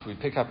We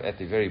pick up at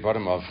the very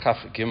bottom of Chaf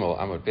Gimel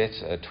Amud Bet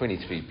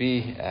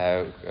 23b.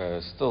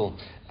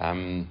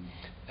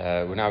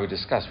 Now we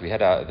discussed, we had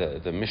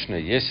the Mishnah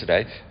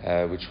yesterday,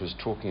 which was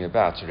talking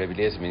about, so Rabbi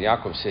Eliezer ben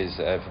Yaakov says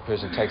if a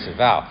person takes a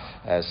vow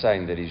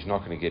saying that he's not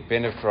going to get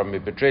benefit from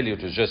it, but really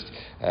it was just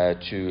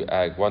to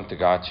want the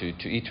guy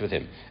to eat with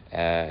him.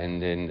 And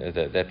then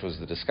that was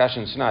the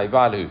discussion. So now,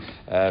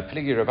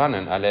 Pligi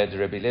Rabbanan aled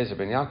Rabbi Eliezer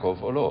ben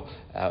Yaakov or lo?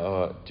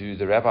 Do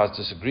the rabbis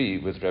disagree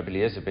with Rabbi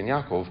Eliezer ben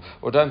Yaakov,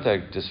 or don't they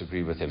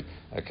disagree with him?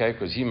 Okay,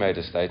 because he made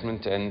a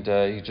statement and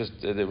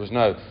there was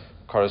no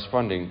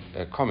corresponding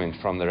comment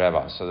from the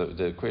rabbis. So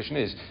the question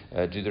is,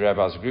 do the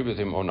rabbis agree with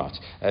him or not?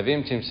 And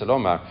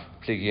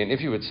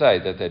if you would say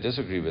that they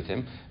disagree with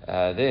him,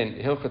 then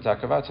Hilchot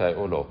HaKavate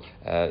or lo,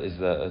 is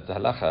the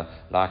halacha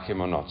like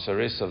him or not? So the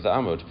rest of the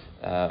Amud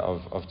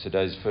of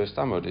today's first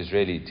Amud is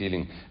really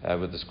dealing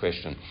with this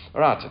question.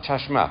 All right,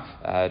 Tashma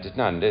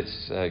Ditnan.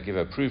 Let's give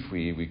a proof.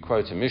 We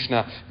quote a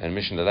Mishnah and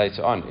Mishnah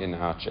later on in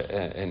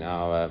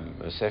our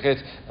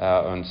Sechet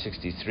on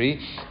 63.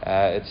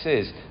 It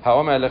says,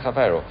 Ha'omer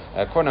lechavero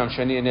konam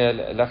shani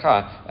lecha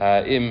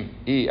im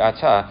I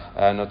ata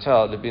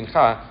notel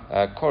lebincha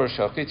kor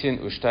shel chitin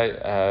ushtei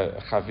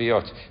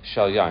chaviot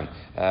shel yain.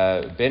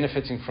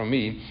 Benefiting from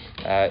me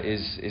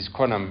is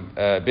konam.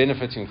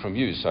 Benefiting from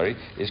you,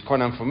 is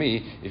konam for me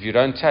if you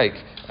don't take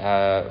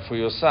for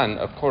your son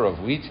a core of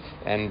wheat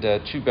and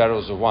 2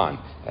 barrels of wine.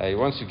 He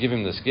wants to give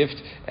him this gift,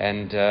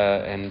 and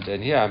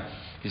here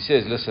he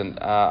says, listen,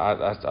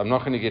 I'm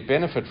not going to get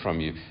benefit from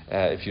you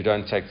if you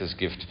don't take this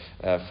gift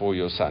for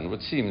your son. It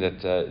would seem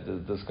that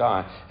this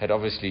guy had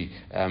obviously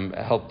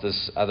helped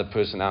this other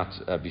person out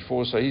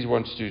before, so he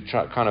wants to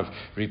try, kind of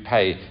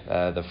repay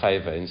the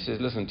favor. And he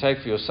says, listen, take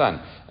for your son.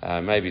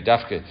 Maybe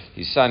Dafka,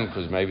 his son,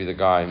 because maybe the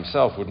guy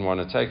himself wouldn't want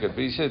to take it. But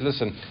he said,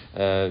 listen,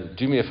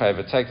 do me a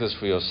favor, take this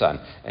for your son.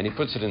 And he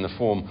puts it in the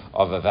form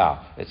of a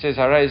vow. It says,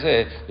 you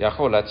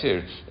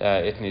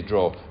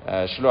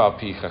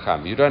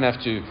don't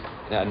have to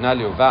annul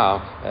your vow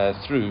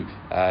through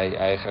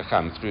a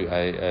chacham, through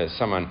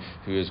someone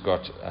who has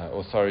got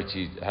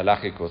authority,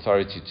 halachic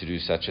authority to do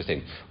such a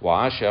thing.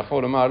 Why?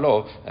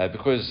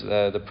 Because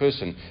the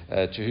person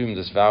to whom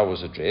this vow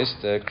was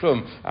addressed,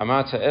 klum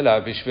amata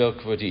ela bishvil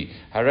kvodi,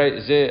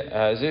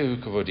 zehu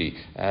kvodi.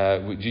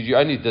 You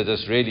only did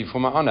this really for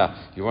my honor.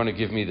 You want to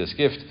give me this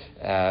gift,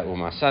 or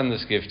my son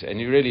this gift, and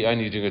you're really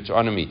only doing it to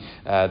honor me.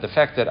 The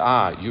fact that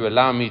you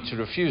allow me to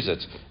refuse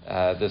it,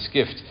 this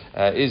gift,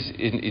 is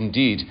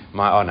indeed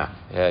my honor.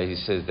 He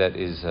says that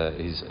is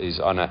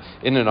honor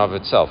in and of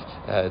itself.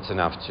 It's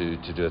enough to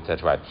do it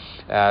that way.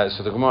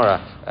 So the Gemara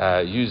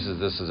uses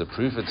this as a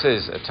proof. It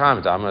says,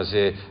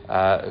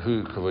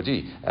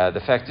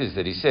 the fact is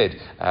that he said,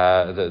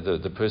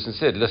 the person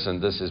said, listen,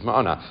 this is my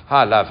honor.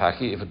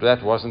 If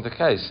that wasn't the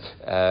case,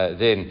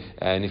 then,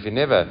 and if you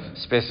never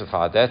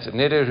specified that,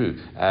 nederu,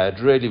 it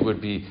really would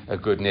be a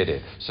good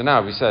neder. So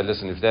now we say,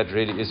 listen, if that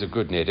really is a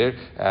good neder,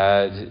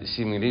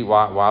 seemingly,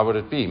 why would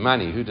it be?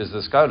 Money, who does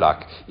this go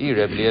like?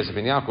 Rabbi Eliezer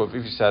ben Yaakov.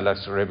 If you say like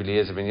Rabbi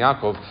Eliezer ben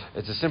Yaakov,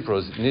 it's a simple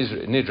as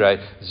nidre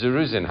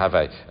zeruzin have.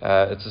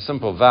 It's a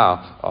simple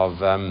vow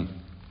of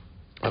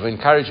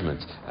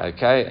encouragement,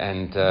 okay,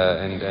 and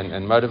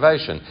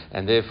motivation,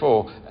 and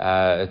therefore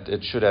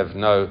it should have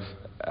no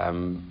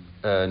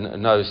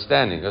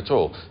standing at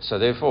all. So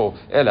therefore,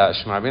 Ela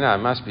Shma Bina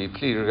must be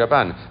Pli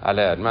Rabban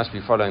Aleh. It must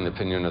be following the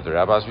opinion of the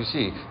rabbis. We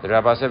see the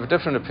rabbis have a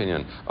different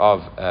opinion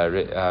of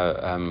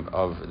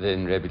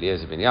then Rabbi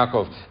Eliezer ben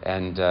Yaakov,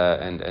 and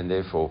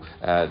therefore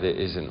there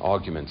is an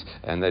argument,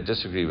 and they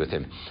disagree with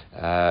him.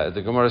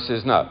 The Gemara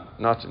says no,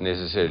 not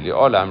necessarily.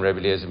 Olam Rabbi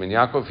Eliezer ben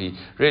Yaakov.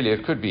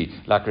 It could be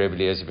like Rabbi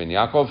Eliezer ben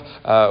Yaakov.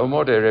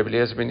 Umode Rabbi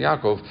Eliezer ben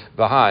Yaakov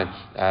Bahai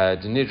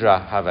Denidra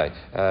Have,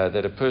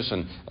 that a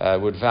person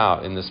would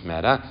vow in this matter.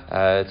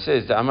 It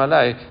says the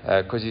Amalei,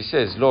 because he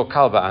says Lo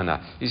Kalba Ana.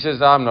 He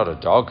says I'm not a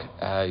dog.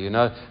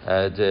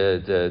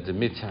 The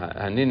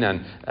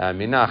Mithaninan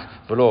Minach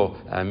Velo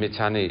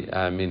Mithani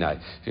Minai.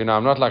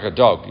 I'm not like a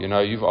dog.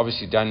 You've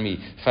obviously done me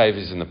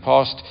favors in the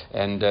past,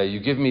 and you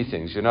give me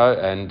things.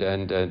 And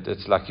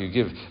it's like you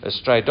give a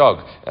stray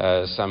dog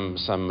some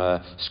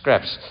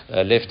scraps,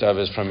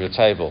 leftovers from your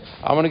table.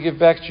 I want to give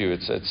back to you.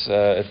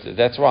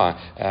 That's why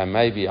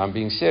maybe I'm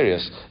being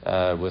serious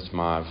with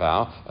my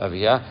vow over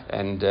here,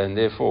 and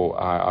therefore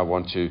I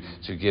want to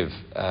give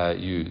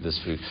you this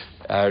food.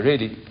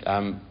 Really,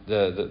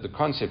 the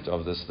concept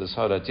of this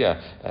whole idea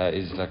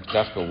is like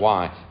dafka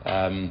why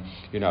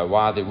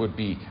there would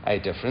be a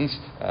difference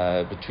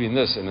between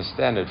this and a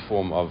standard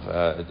form of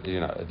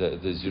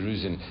the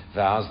Zeruzin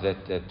vows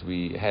that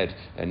we had,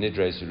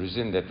 Nidre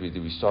Zeruzin, that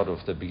we start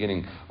off the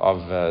beginning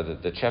of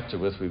the chapter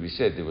with, where we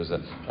said there was a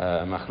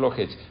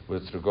machloket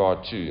with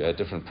regard to a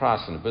different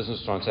price in a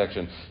business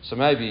transaction. So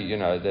maybe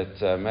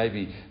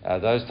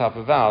those type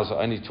of vows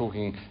are only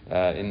talking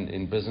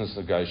in business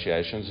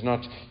negotiations,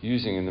 not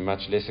using in the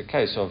much lesser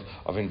case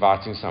of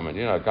inviting someone.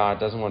 A guy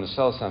doesn't want to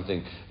sell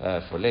something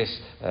for less,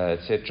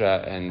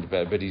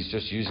 etc., but he's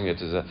just using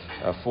it as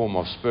a form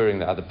of spurring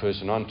the other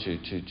person on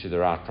to the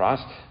right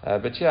price.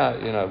 But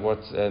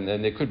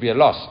and there could be a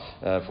loss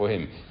for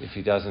him if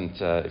he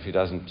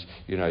doesn't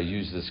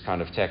use this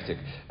kind of tactic,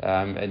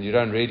 and you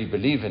don't really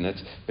believe in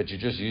it, but you're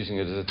just using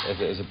it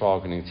as a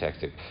bargaining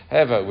tactic.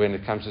 However, when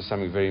it comes to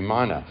something very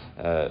minor,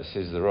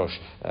 says the Rosh,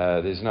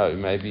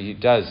 maybe he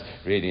does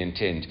really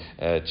intend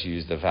to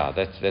use the vow.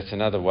 That's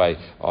another way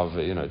of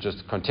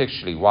just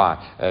contextually why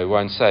we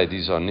won't say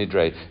these are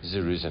nidrei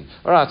zeruzin.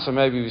 All right, so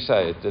maybe we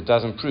say it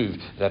doesn't prove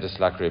that it's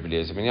like Rebbe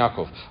Eliezer ben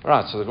Yaakov. All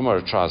right, so the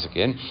Gemara tries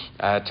again.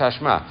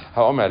 Tashma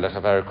ha'omer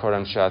lechaver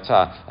korem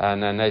she'ata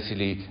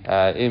nanetili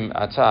im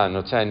ata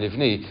noten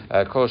livni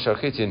kol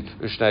shalchitin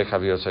ushnei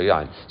chaviyot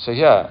yain. So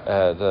here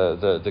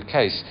the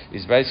case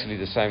is basically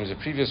the same as the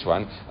previous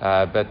one,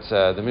 but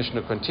the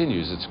Mishnah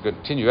continues. It's a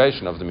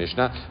continuation of the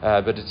Mishnah,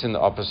 but it's in the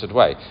opposite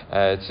way.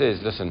 It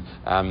says, listen,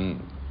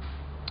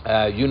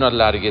 you're not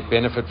allowed to get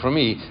benefit from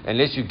me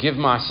unless you give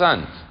my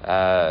son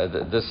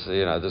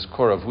this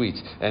core of wheat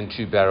and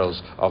 2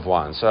 barrels of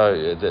wine.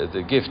 So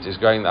the gift is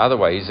going the other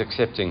way. He's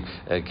accepting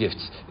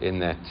gifts in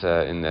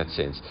that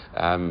sense.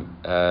 And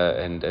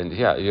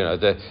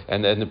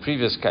the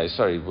previous case,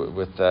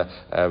 with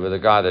a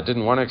guy that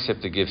didn't want to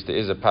accept the gifts, there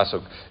is a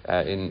pasuk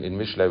in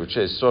Mishlei which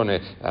says, "Sone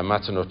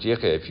matanot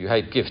yeche." If you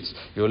hate gifts,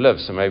 you'll live.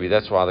 So maybe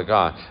that's why the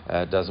guy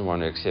doesn't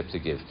want to accept a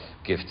gift.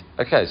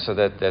 Okay, so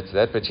that's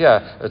that. But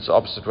here it's the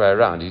opposite way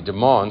around. He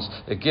demands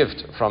a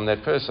gift from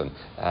that person.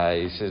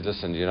 He says,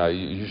 listen,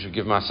 you should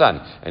give my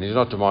son. And he's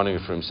not demanding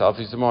it for himself,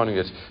 he's demanding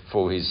it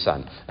for his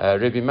son.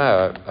 Rebbe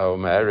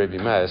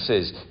Meir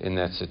says in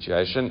that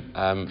situation,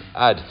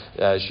 ad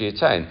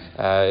shi'etain,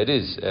 it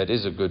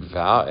is a good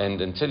vow,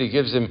 and until he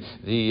gives him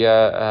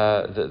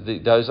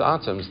those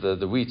items,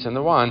 the wheat and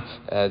the wine,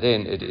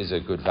 then it is a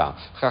good vow.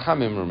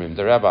 Chachamim remim,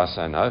 the rabbis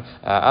say no.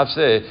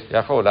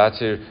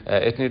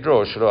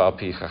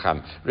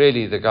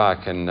 Really, the guy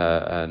can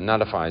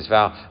nullify his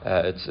vow.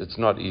 It's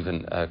not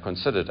even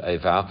considered a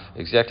vow,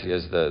 exactly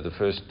as the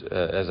first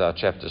as our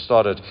chapter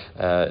started.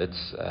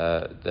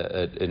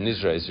 In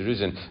Israel,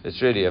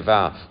 it's really a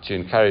vow to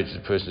encourage the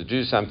person to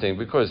do something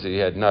because he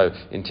had no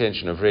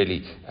intention of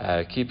really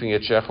keeping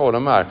it.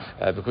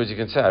 Because you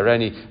can say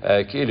Arani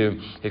Kilu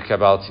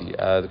Hikabalti,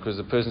 because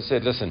the person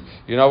said, listen,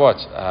 you know what,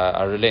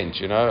 I relent.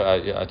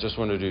 I just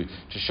wanted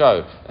to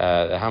show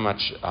how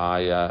much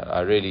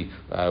I really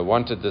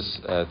wanted this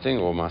thing,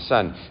 or my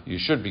son. You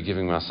should be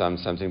giving my son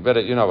something better.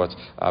 You know what,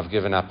 I've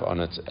given up on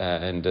it,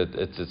 and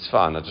it's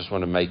fine. I just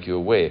want to make you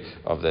aware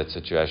of that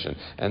situation.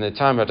 And the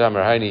time Adam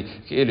Rahani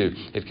Kielu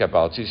it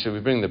Kabalti, so we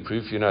bring the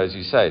proof, as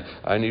you say.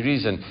 Only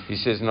reason he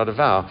says not a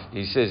vow,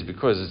 he says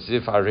because it's as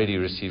if I already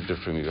received it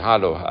from you.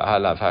 Halo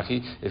halav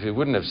haki. If he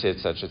wouldn't have said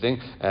such a thing,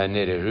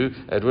 nederu,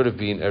 it would have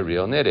been a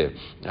real neder.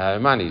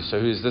 Money. So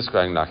who is this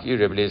going like?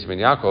 Rebbe Eliezer ben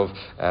Yaakov.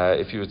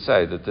 If you would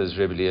say that there's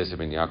Rebbe Eliezer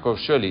ben Yaakov,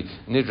 surely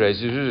nidrei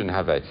zurudin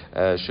have.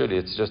 Surely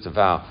it's just a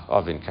vow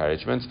of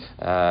encouragement,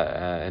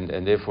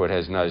 and therefore it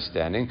has no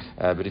standing.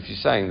 But if you're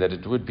saying that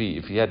it would be,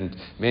 if he hadn't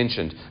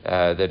mentioned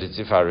that it's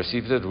if I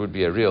received it, it would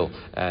be a real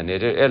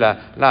neder.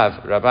 Ela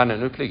lav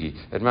rabbanan ukligi.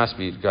 It must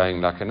be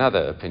going like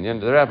another opinion,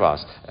 the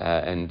rabbis,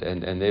 and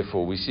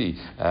therefore we see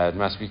it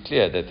must be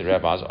clear that the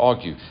rabbis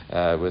argue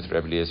with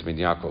Rebbe Eliezer ben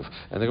Yaakov.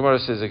 And the Gemara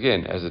says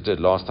again, as it did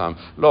last time,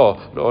 Lo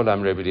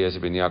olam Rebbe Eliezer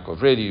ben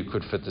Yaakov. Really, you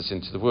could fit this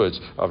into the words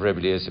of Rebbe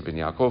Eliezer ben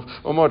Yaakov,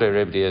 or more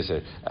Rebbe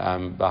Eliezer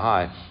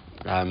Bahai.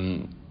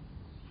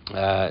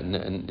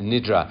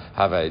 Nidra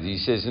Have. He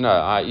says,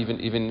 no, even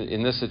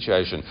in this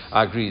situation,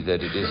 I agree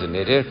that it is a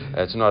neder.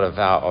 It's not a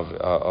vow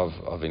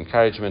of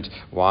encouragement.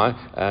 Why?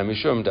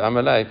 Mishum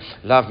Amalei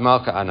Lav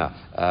Malka Ana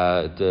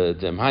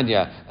the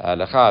Mhanya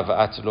Lachav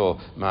Atlo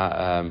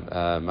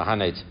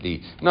Mahanet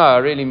Li. No, I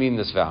really mean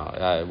this vow.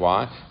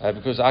 Why?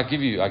 Because I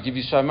give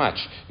you so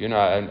much.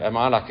 Am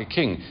I like a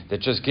king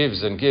that just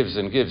gives and gives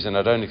and gives, and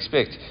I don't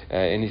expect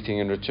anything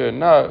in return?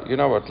 No, you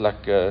know what?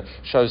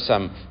 Show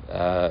some.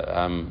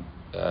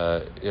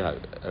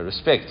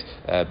 Respect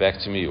back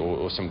to me,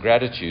 or some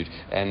gratitude,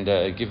 and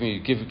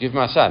give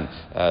my son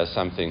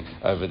something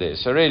over there.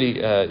 So really,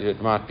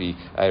 it might be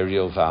a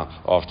real vow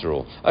after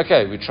all.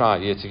 Okay, we try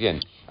yet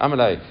again.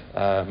 Amalei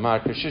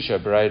Marc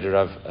Chipkin berated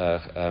Rav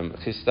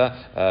Chisda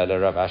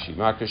Rav Ashi.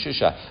 Marc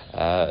Chipkin,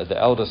 the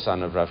elder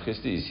son of Rav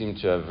Chisda, he seemed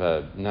to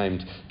have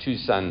named two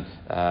sons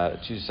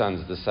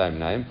the same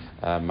name,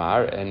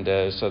 Mar, and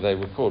so they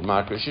were called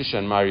Marc Chipkin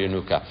and Mar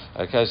Yenuka.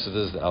 Okay, so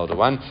this is the elder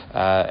one,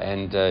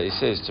 and he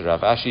says to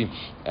Rav Ashi,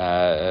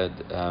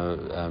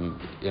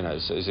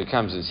 so he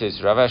comes and says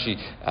to Rav Ashi,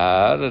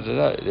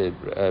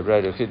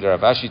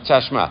 Rav Ashi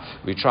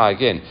Tashma. We try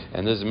again,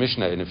 and there's a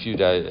Mishnah in a few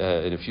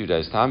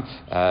days' time.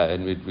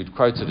 and we'd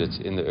quoted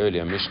it in the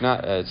earlier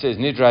Mishnah. It says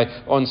Nidrei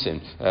Onsin.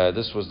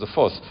 This was the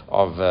fourth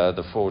of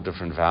the four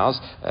different vows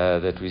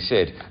that we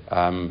said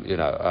can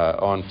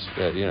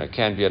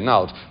be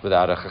annulled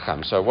without a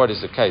chacham. So what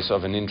is the case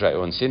of an Nidrei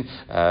Onsin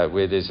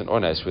where there's an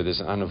ones, where there's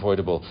an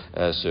unavoidable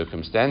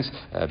circumstance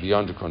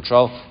beyond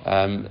control?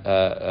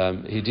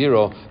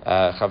 Hidiro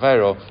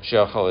Chavero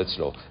Sheachol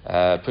Etzlo.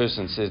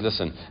 Person says,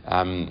 listen,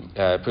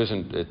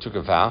 person took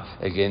a vow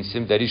against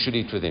him that he should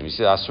eat with him. He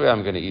said, I swear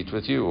I'm going to eat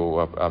with you,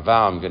 or I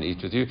vow I'm going to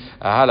eat with you.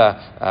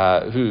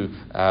 Ahala hu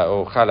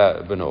or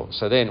chala beno.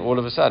 So then all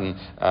of a sudden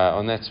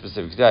on that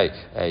specific day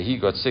he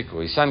got sick,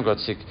 or his son got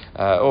sick,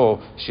 or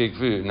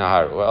shekvu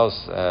nahar, or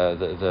else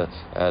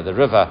the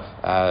river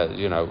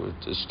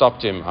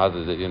stopped him,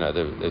 either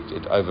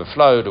it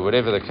overflowed or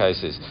whatever the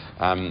case is.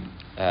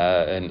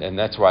 And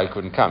that's why he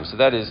couldn't come. So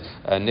that is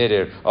a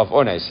neder of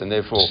ones, and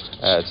therefore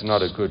it's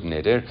not a good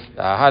neder.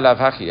 Halav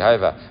haki,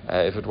 however,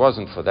 if it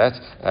wasn't for that,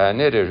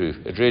 nederhu,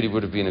 it really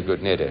would have been a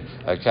good neder.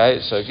 Okay,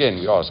 so again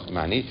we ask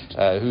Mani,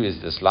 who is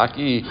this like?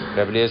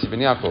 Rabbi Eliezer ben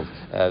Yaakov.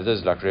 This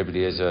is like Rabbi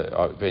Eliezer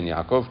ben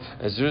Yaakov.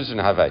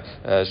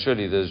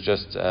 Surely there's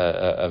just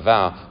a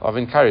vow of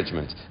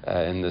encouragement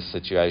in this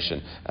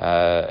situation,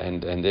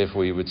 and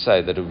therefore you would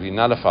say that it would be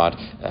nullified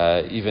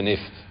even if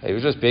he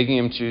was just begging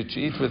him to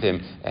eat with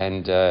him,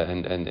 and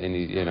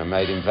he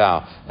made him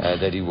vow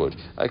that he would.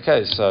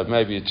 Okay, so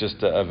maybe it's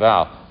just a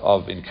vow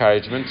of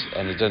encouragement,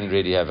 and it doesn't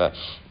really have a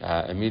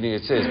meaning.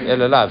 It says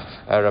Elalav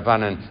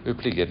Rabbanan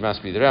Uplig. It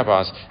must be the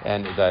rabbis,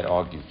 and they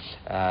argue,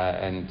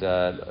 and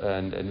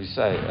we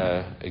say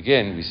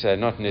again, we say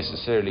not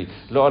necessarily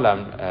Lo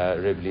Olam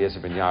Reb Eliezer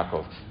ben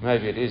Yaakov.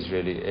 Maybe it is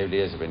really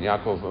Eliezer ben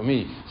Yaakov.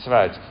 Umi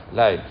Svarat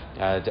Lay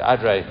the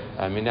Adre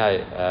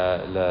Minay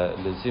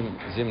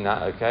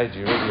Zimna. Okay, do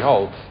you really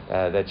hold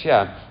that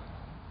here?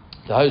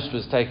 The host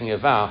was taking a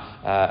vow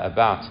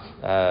about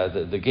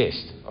the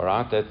guest. All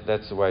right,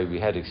 that's the way we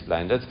had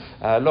explained it.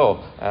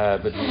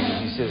 But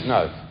he says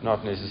no,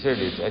 not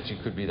necessarily. It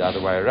actually could be the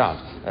other way around.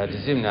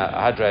 Dezimna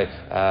hadre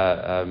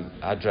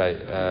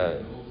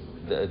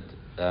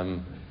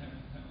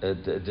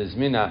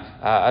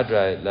Dezmina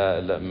adre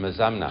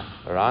mazamna.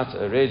 All right,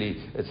 really,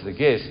 it's the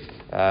guest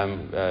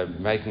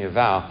making a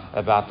vow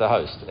about the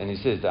host, and he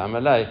says,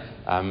 "Amalei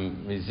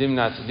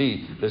mizimnat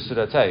li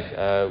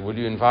l'suratech. Will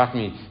you invite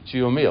me to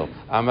your meal?"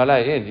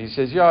 Amalei, and he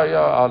says, "Yeah,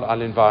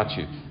 I'll invite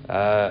you."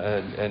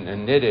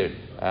 And neder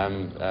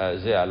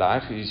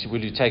will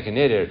you take a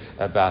neder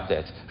about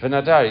that?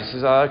 V'nadar, he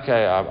says, "Oh,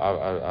 okay,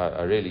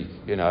 I really,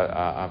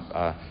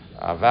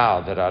 I vow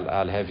that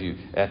I'll have you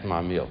at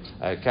my meal."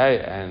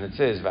 Okay, and it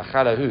says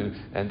v'chalahu,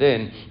 and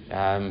then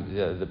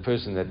the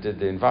person that did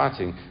the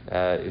inviting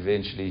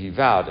eventually he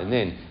vowed, and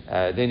then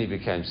he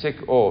became sick,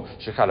 or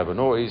shekhala,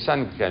 or his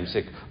son became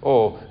sick,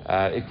 or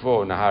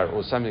ikvo nahar,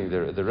 or something,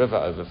 the river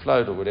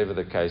overflowed, or whatever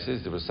the case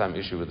is. There was some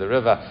issue with the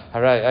river.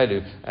 Haray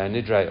elu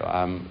nidrei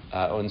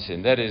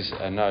onsin. That is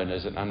known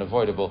as an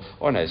unavoidable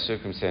ones,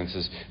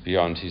 circumstances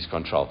beyond his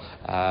control.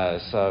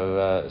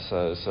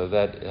 So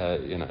that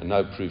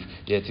no proof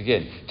yet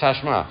again.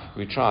 Tashma,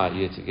 we try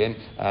yet again.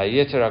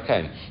 Yeter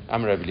akain.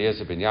 Am Rabbi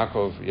Eliezer ben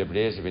Yaakov. Rabbi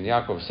Eliezer ben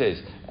Yaakov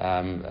says,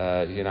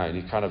 and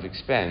he kind of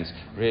expands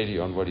really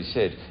on what he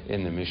said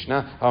in the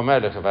Mishnah.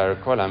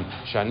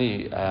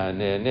 Shani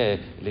ne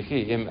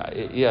liki im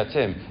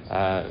iatem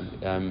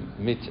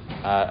mit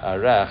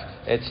arach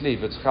etzli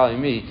v'tzchal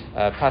imi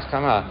pas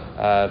kama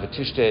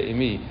v'tishte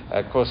imi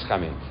kos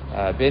chamin.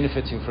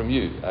 Benefiting from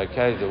you.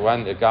 Okay,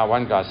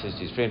 one guy says to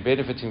his friend,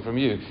 benefiting from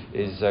you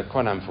is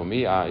konam for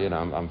me.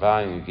 I'm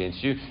vowing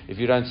against you. If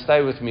you don't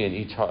stay with me and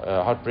eat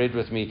hot bread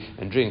with me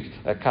and drink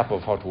a cup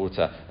of hot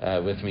water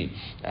with me.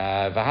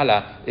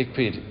 Vahala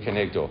ikpid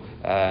kenegdo.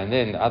 And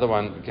then the other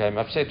one became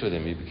upset with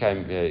him.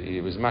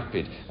 He was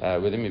makpid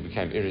with him. He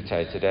became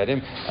irritated at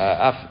him.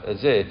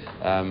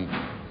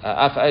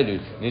 Af elu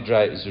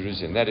nidrei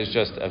zuruzin. That is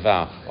just a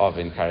vow of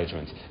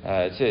encouragement.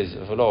 It says,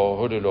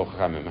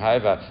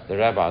 however, the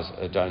rabbis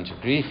don't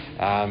agree,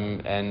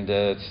 and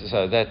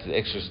so that's the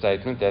extra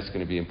statement. That's going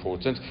to be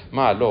important.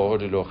 Ma lo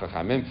hodu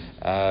chachamim.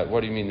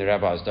 What do you mean the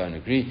rabbis don't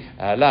agree?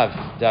 Lav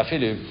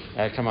dafilu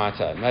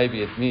kamata.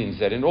 Maybe it means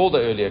that in all the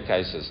earlier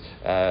cases,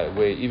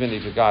 where even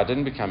if a guy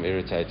didn't become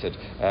irritated,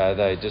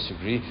 they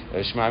disagree.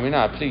 Shema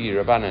mina pligi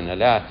rabbanan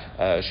ala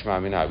shema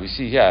mina. We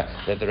see here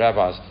that the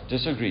rabbis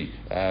disagree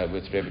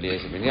with Rabbi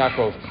Eliezer ben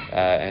Yaakov,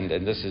 and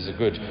this is a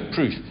good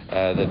proof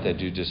that they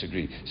do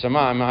disagree. So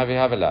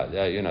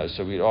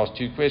so we ask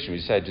two questions. We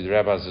say, do the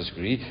rabbis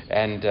disagree,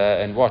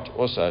 and what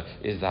also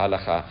is the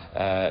halacha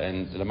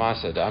and the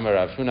Lamasa, the Amar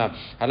Rav Huna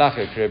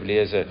halacha Rabbi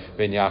Eliezer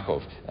ben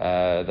Yaakov.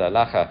 The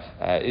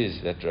halacha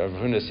is that Rav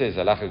Huna says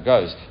the halacha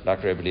goes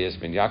like Rabbi Eliezer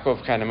ben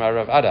Yaakov. Kanamar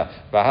Rav Ada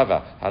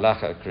Bahava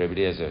halacha Rabbi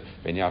Eliezer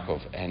ben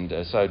Yaakov, and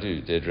so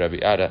did Rabbi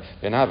Ada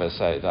ben Hava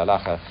say the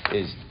halacha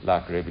is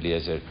like Rabbi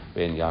Eliezer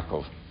ben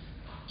Yaakov.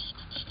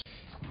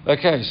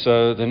 Okay,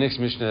 so the next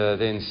Mishnah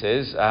then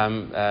says,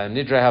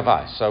 Nidre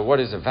Havai. So what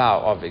is a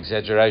vow of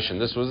exaggeration?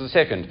 This was the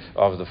second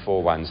of the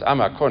four ones.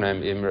 Ama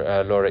konem im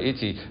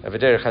loraiti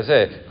v'derech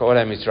hazeh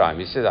ka'olem Mitzrayim.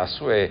 He said, I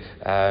swear,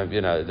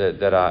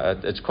 that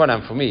it's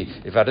konam for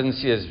me if I didn't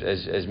see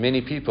as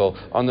many people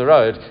on the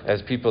road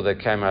as people that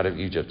came out of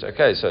Egypt.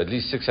 Okay, so at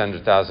least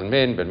 600,000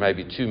 men, but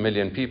maybe 2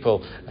 million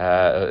people,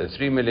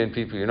 3 million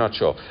people, you're not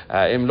sure.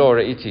 Im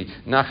loraiti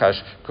nachash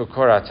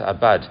kukorat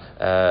abad,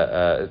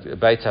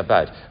 beit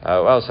abad.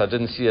 I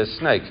didn't see a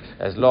snake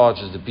as large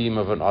as the beam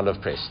of an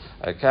olive press.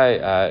 Okay,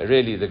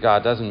 really the guy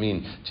doesn't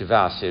mean to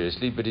vow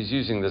seriously, but he's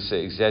using this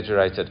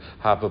exaggerated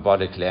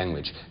hyperbolic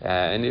language.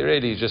 And he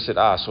really just said,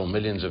 I saw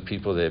millions of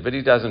people there, but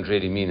he doesn't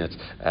really mean it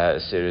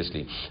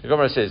seriously. The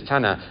Gemara says,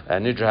 Tana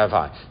Nidra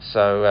Havai.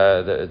 So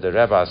the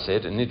rabbi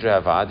said,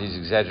 Nidra Havai, these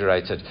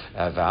exaggerated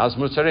vows,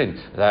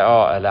 mutarin, they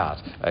are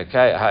allowed.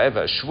 Okay,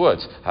 however,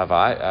 Shvuot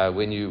Havai,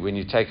 when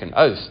you take an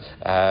oath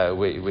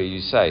where you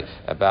say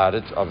about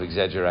it of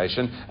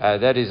exaggeration,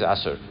 that is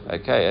asur.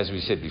 Okay, as we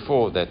said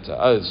before, that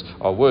oaths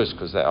are worse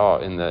because they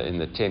are in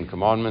the Ten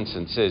Commandments,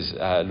 and says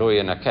lo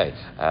yanakeh.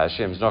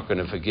 Hashem's not going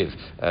to forgive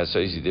so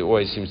easy. There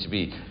always seems to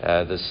be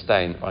this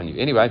stain on you.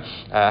 Anyway,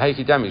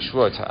 heikidami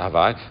shvuot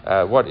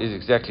havai. What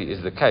exactly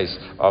is the case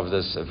of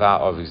this vow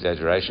of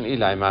exaggeration?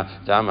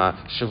 Ilaima dama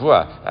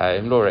shavua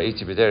imlora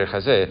iti b'derech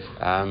hazeh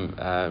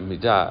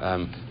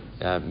midah.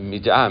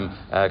 Midam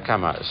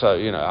kama. So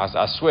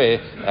I swear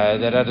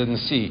that I didn't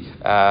see.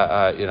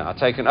 I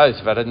take an oath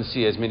if I didn't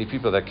see as many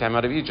people that came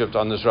out of Egypt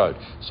on this road.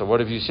 So what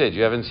have you said?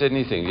 You haven't said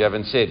anything. You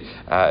haven't said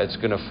it's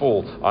going to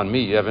fall on me.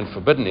 You haven't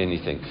forbidden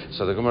anything.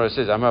 So the Gemara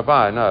says,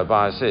 Abai. No,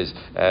 Abai says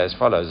as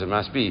follows. It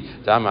must be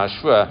Dama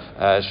Shua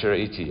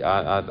Shiraiti.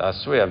 I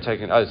swear I'm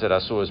taking an oath that I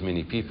saw as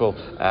many people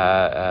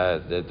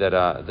that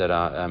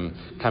are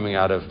coming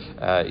out of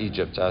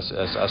Egypt. I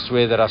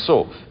swear that I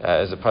saw,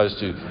 as opposed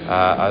to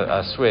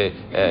I swear.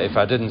 If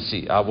I didn't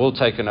see, I will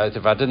take an oath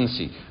if I didn't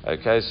see.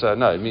 Okay, so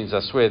no, it means I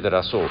swear that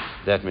I saw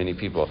that many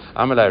people.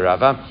 Amalei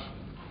Rava.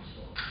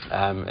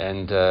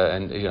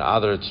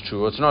 Either it's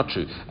true or it's not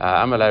true.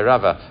 Amalei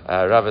Rava.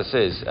 Rava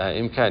says,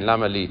 Imkain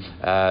lamali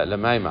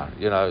lameimar.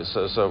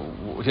 So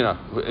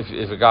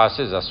if a guy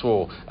says, I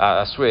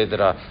swear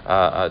that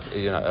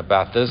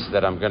about this,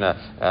 that I'm going to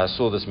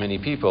saw this many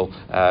people.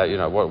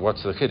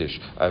 What's the chiddush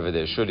over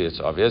there? Surely it's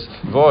obvious.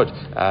 Vod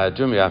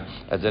dumya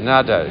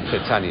denada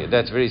ketani.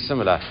 That's very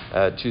similar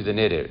to the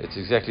neder. It's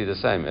exactly the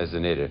same as the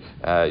neder.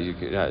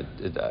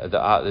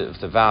 If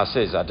the vow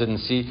says I didn't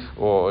see,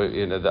 or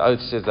the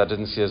oath says I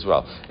didn't see as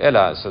well.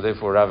 Ella, so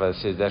therefore Rava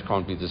says that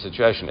can't be the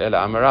situation. Ella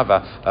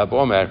Amarava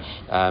Bomer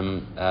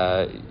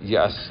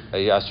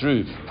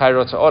Yasru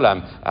Pairot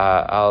Olam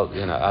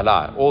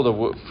Allah. All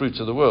the fruits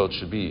of the world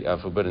should be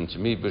forbidden to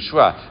me.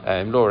 Bushwa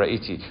Imlora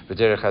Iti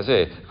B'derech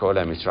Hazeh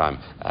Ka'olem Mitzrayim.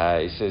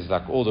 He says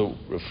like all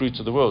the fruits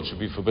of the world should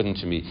be forbidden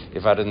to me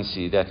if I didn't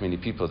see that many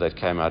people that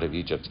came out of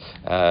Egypt.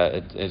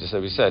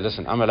 So we say,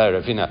 listen, Amalei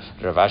Ravina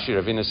Ravashi.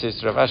 Ravina says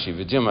to Ravashi,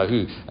 V'dilma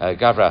hu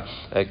Gavra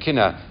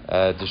Kina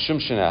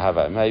Deshumshina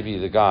Hava. Maybe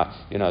the guy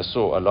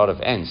saw a lot of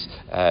ants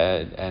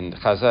and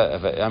Chaza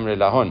Amre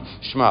Lahon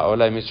Shma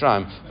Olei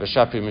Mitzrayim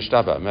V'shapi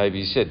Mishtaba. Maybe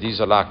he said these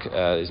are like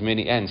as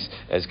many ants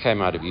as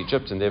came out of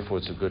Egypt, and therefore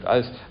it's a good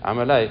oath.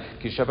 Amalei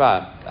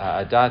Kishaba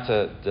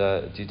Adata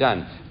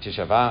Didan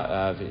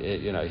Tishava.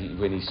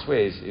 When he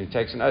swears, he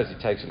takes an oath. He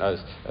takes an oath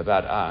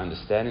about our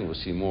understanding. We'll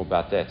see more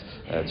about that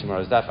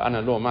tomorrow's daf.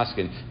 Ana lo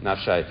maskin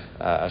nafshay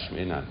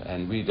ashminan,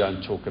 and we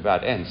don't talk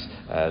about ants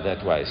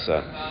that way.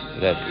 So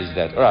that is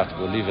that. All right,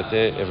 we'll leave it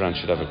there. Everyone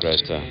should have a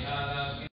great time.